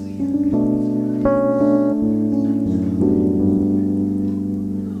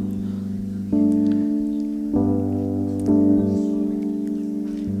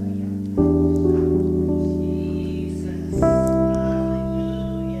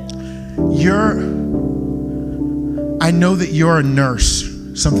 I know that you're a nurse,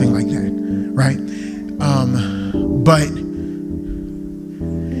 something like that, right? But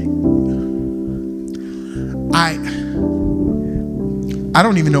I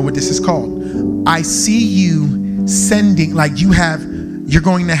don't even know what this is called. I see you sending, like you're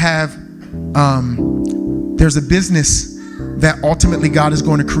going to have, there's a business that ultimately God is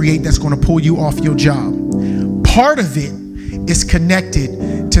going to create that's going to pull you off your job. Part of it is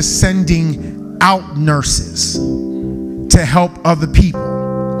connected to sending out nurses to help other people,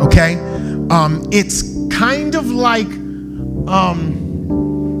 okay? It's kind of like,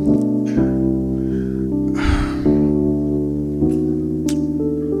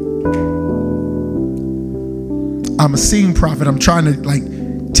 I'm a seeing prophet. I'm trying to like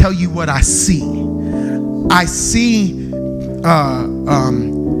tell you what I see. I see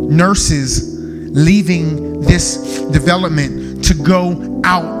nurses leaving this development to go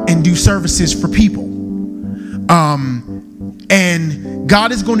out and do services for people. And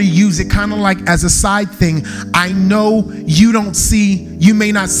God is going to use it kind of like as a side thing. I know you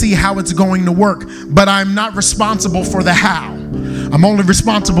may not see how it's going to work, but I'm not responsible for the how. I'm only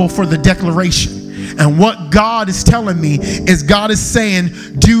responsible for the declaration. And what God is telling me is God is saying,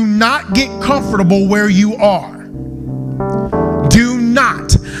 do not get comfortable where you are. Do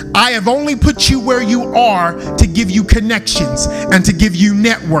not. I have only put you where you are to give you connections and to give you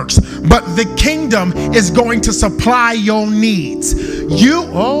networks. But the kingdom is going to supply your needs.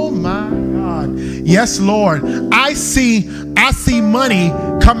 Oh my God. Yes, Lord. I see money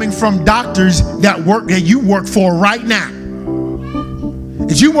coming from doctors that you work for right now.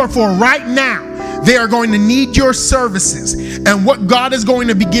 That you work for right now. They are going to need your services, and what God is going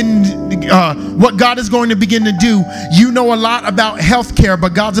to begin to do. You know a lot about healthcare,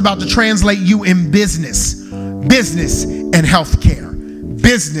 but God's about to translate you in business and healthcare,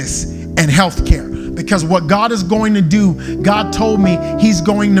 because what God is going to do, God told me He's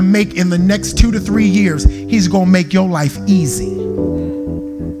going to make in the next 2 to 3 years. He's going to make your life easy.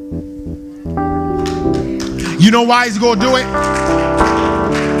 You know why He's going to do it?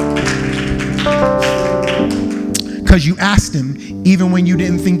 Because you asked Him even when you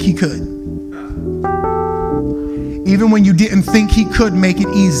didn't think He could. Even when you didn't think He could make it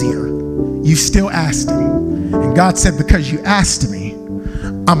easier, you still asked Him. And God said, because you asked me,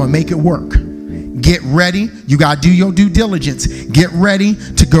 I'm going to make it work. Get ready. You got to do your due diligence. Get ready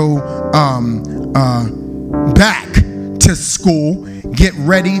to go back to school. Get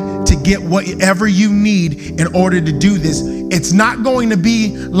ready to get whatever you need in order to do this. It's not going to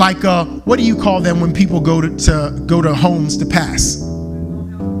be like what do you call them when people go to homes to pass?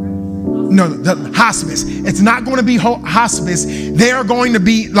 No, the hospice. It's not going to be hospice. They are going to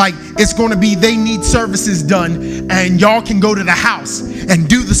be like, it's going to be they need services done, and y'all can go to the house and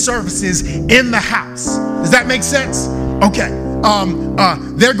do the services in the house. Does that make sense? Okay.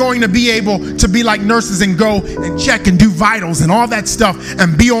 they're going to be able to be like nurses and go and check and do vitals and all that stuff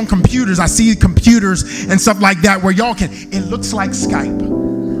and be on computers. I see computers and stuff like that where y'all can, it looks like Skype.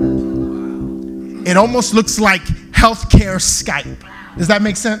 It almost looks like healthcare Skype. Does that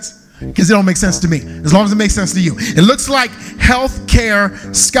make sense? Because it don't make sense to me, as long as it makes sense to you. It looks like healthcare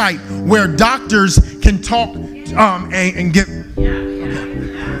Skype, where doctors can talk and get.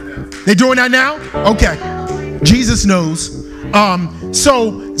 They doing that now? Okay. Jesus knows.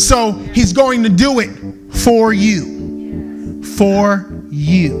 So he's going to do it for you. For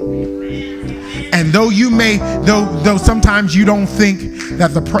you. And though you may, though sometimes you don't think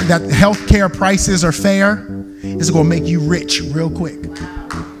that that healthcare prices are fair, it's going to make you rich real quick.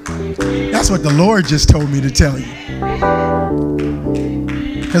 That's what the Lord just told me to tell you.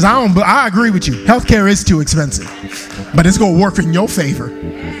 Because I agree with you. Healthcare is too expensive, but it's going to work in your favor.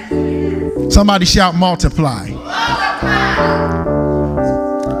 Somebody shout multiply.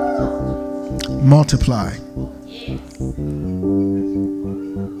 Multiply.